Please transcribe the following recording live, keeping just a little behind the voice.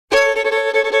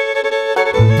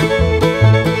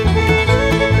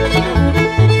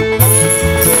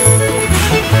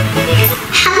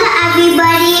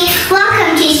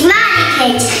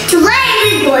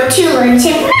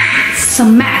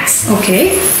Okay.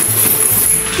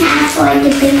 Now for the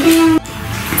bigger number.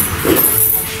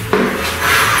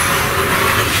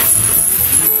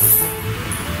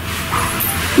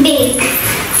 Big,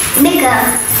 bigger,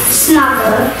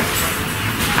 smaller.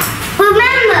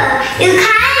 Remember, you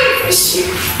can't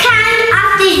count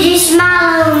after the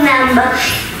smaller number.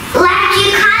 Like you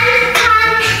can't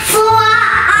count 4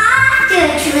 after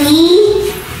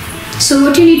 3. So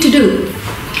what do you need to do?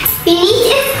 You need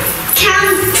to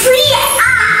count 3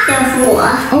 after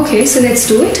 4. Okay, so let's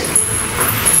do it.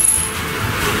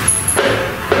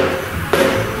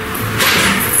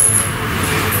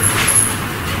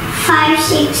 5,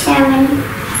 6, 7.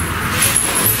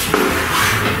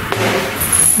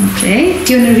 Okay,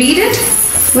 do you want to read it?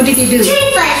 What did you do?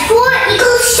 3 plus 4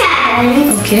 equals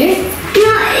 7. Okay.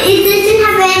 No, it doesn't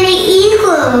have any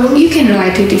equals. You can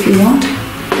write it if you want.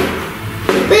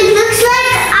 But it looks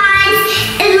like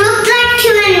it looks like 2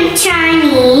 in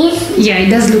Chinese. Yeah, it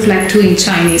does look like 2 in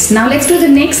Chinese. Now let's do the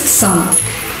next sum. 6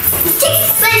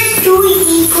 plus 2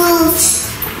 equals.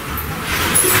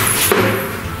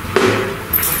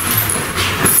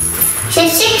 So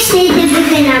 6 is the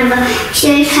bigger number. So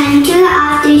you can do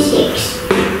after 6.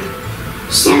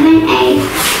 7, 8.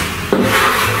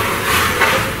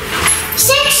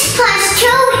 6 plus 2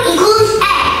 equals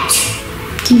 8.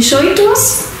 Can you show it to us?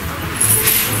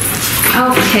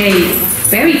 Okay,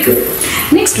 very good.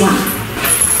 Next one.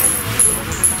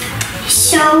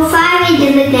 So 5 is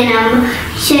the bigger number.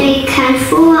 So you can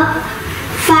 4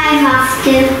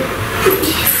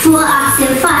 after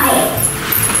 5.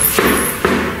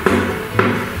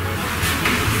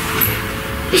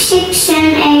 6, 7,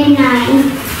 8,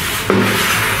 9.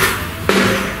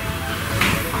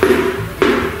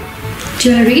 Do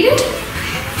you want to read it?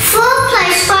 4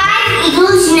 plus 5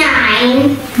 equals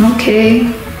 9. Okay.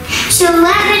 So 11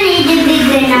 is the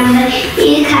bigger number.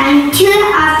 You can 2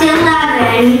 after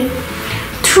 11.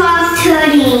 12,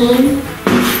 13.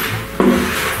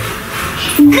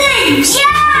 Good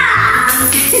job!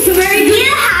 Very good.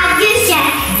 You had this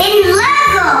in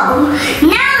level.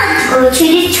 Now let's go to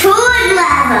the 3rd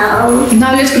level.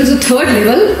 Now let's go to the 3rd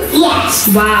level. Yes.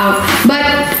 Wow. But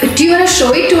do you want to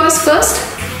show it to us first?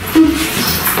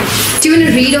 Do you want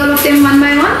to read all of them one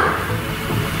by one?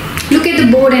 Look at the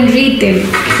board and read them,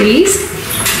 please.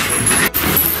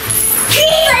 3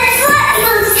 plus 4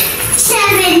 equals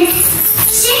 7.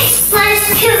 6 plus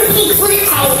 2 equals 8.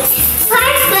 5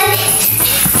 plus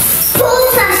 4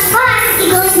 plus 5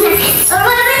 equals 9.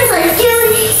 11 plus 2.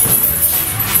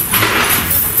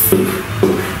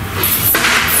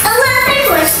 11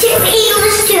 plus 2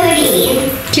 equals 13.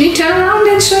 Can you turn around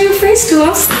and show your face to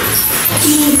us?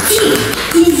 Easy.